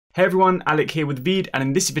Hey everyone, Alec here with Veed, and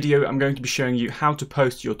in this video I'm going to be showing you how to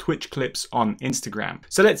post your Twitch clips on Instagram.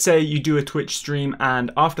 So let's say you do a Twitch stream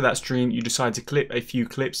and after that stream you decide to clip a few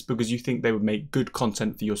clips because you think they would make good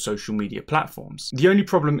content for your social media platforms. The only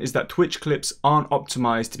problem is that Twitch clips aren't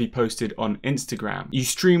optimized to be posted on Instagram. You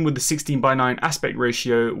stream with the 16:9 aspect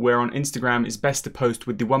ratio, where on Instagram it's best to post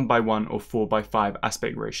with the 1:1 or 4:5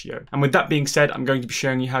 aspect ratio. And with that being said, I'm going to be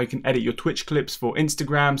showing you how you can edit your Twitch clips for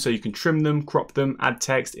Instagram so you can trim them, crop them, add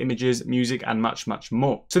text, images, music, and much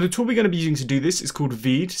more. So the tool we're going to be using to do this is called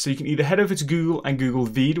Veed. So you can either head over to Google and Google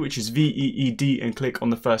Veed, which is V-E-E-D, and click on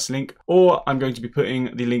the first link, or I'm going to be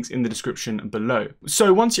putting the links in the description below.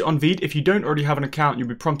 So once you're on Veed, if you don't already have an account, you'll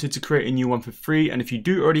be prompted to create a new one for free. And if you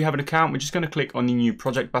do already have an account, we're just going to click on the new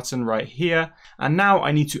project button right here. And now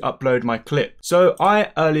I need to upload my clip. So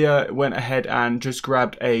I earlier went ahead and just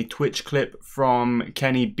grabbed a Twitch clip from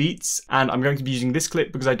Kenny Beats, and I'm going to be using this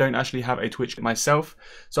clip because I don't actually have a Twitch myself.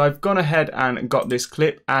 So I've gone ahead and got this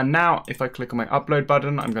clip, and now if I click on my upload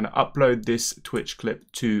button, I'm going to upload this Twitch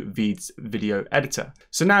clip to Veed's video editor.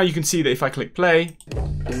 So now you can see that if I click play,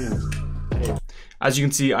 as you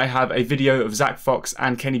can see, I have a video of Zach Fox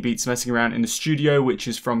and Kenny Beats messing around in the studio, which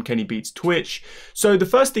is from Kenny Beats Twitch. So the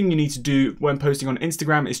first thing you need to do when posting on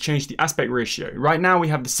Instagram is change the aspect ratio. Right now we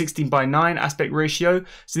have the 16:9 aspect ratio,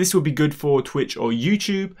 so this will be good for Twitch or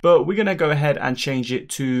YouTube, but we're gonna go ahead and change it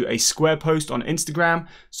to a square post on Instagram.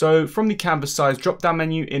 So from the canvas size drop down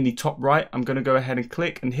menu in the top right, I'm gonna go ahead and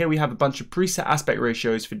click, and here we have a bunch of preset aspect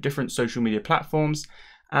ratios for different social media platforms.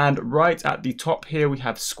 And right at the top here, we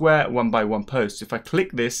have square 1:1 posts. If I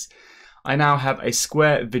click this, I now have a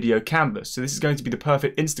square video canvas. So this is going to be the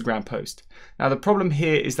perfect Instagram post. Now the problem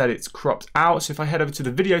here is that it's cropped out. So if I head over to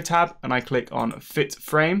the video tab and I click on fit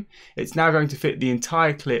frame, it's now going to fit the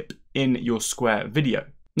entire clip in your square video.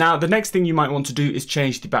 Now, the next thing you might want to do is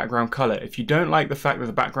change the background color. If you don't like the fact that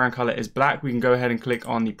the background color is black, we can go ahead and click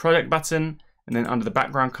on the project button. And then under the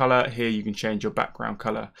background color here, you can change your background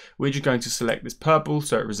color. We're just going to select this purple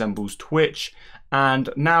so it resembles Twitch. And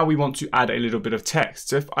now we want to add a little bit of text.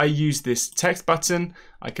 So if I use this text button,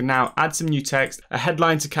 I can now add some new text, a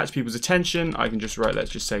headline to catch people's attention. I can just write,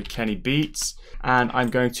 let's just say Kenny Beats. And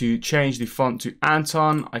I'm going to change the font to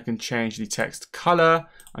Anton. I can change the text color.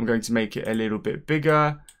 I'm going to make it a little bit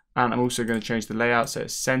bigger. And I'm also going to change the layout so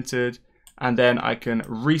it's centered. And then I can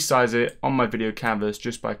resize it on my video canvas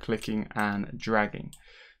just by clicking and dragging.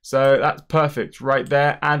 So that's perfect right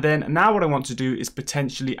there. And then now what I want to do is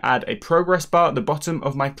potentially add a progress bar at the bottom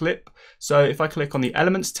of my clip. So if I click on the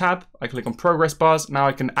Elements tab, I click on Progress Bars. Now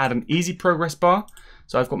I can add an easy progress bar.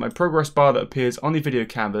 So I've got my progress bar that appears on the video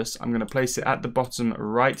canvas. I'm going to place it at the bottom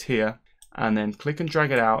right here and then click and drag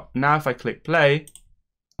it out. Now if I click play,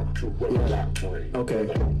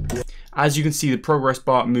 okay. As you can see, the progress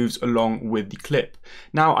bar moves along with the clip.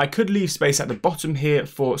 Now, I could leave space at the bottom here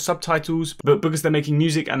for subtitles, but because they're making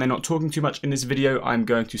music and they're not talking too much in this video, I'm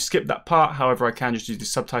going to skip that part. However, I can just use the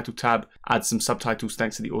subtitle tab, add some subtitles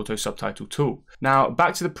thanks to the auto subtitle tool. Now,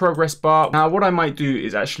 back to the progress bar. Now, what I might do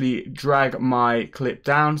is actually drag my clip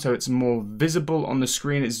down so it's more visible on the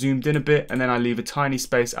screen. It's zoomed in a bit, and then I leave a tiny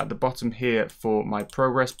space at the bottom here for my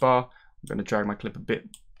progress bar. I'm going to drag my clip a bit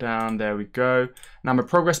down, there we go. Now my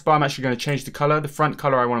progress bar, I'm actually going to change the color. The front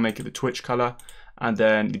color, I want to make it the Twitch color, and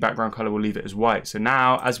then the background color, we'll leave it as white. So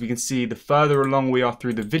now, as we can see, the further along we are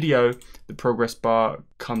through the video, the progress bar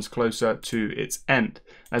comes closer to its end.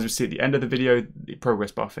 As we see at the end of the video, the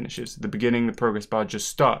progress bar finishes. At the beginning, the progress bar just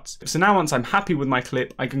starts. So now once I'm happy with my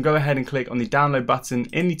clip, I can go ahead and click on the download button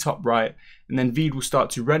in the top right, and then Veed will start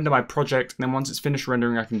to render my project. And then once it's finished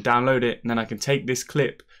rendering, I can download it, and then I can take this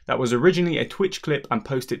clip that was originally a Twitch clip and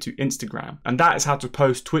post it to Instagram. And that is how to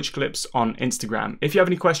post Twitch clips on Instagram. If you have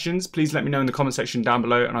any questions, please let me know in the comment section down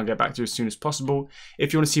below and I'll get back to you as soon as possible.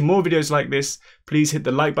 If you want to see more videos like this, please hit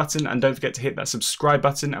the like button and don't forget to hit that subscribe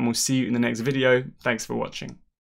button, and we'll see you in the next video. Thanks for watching.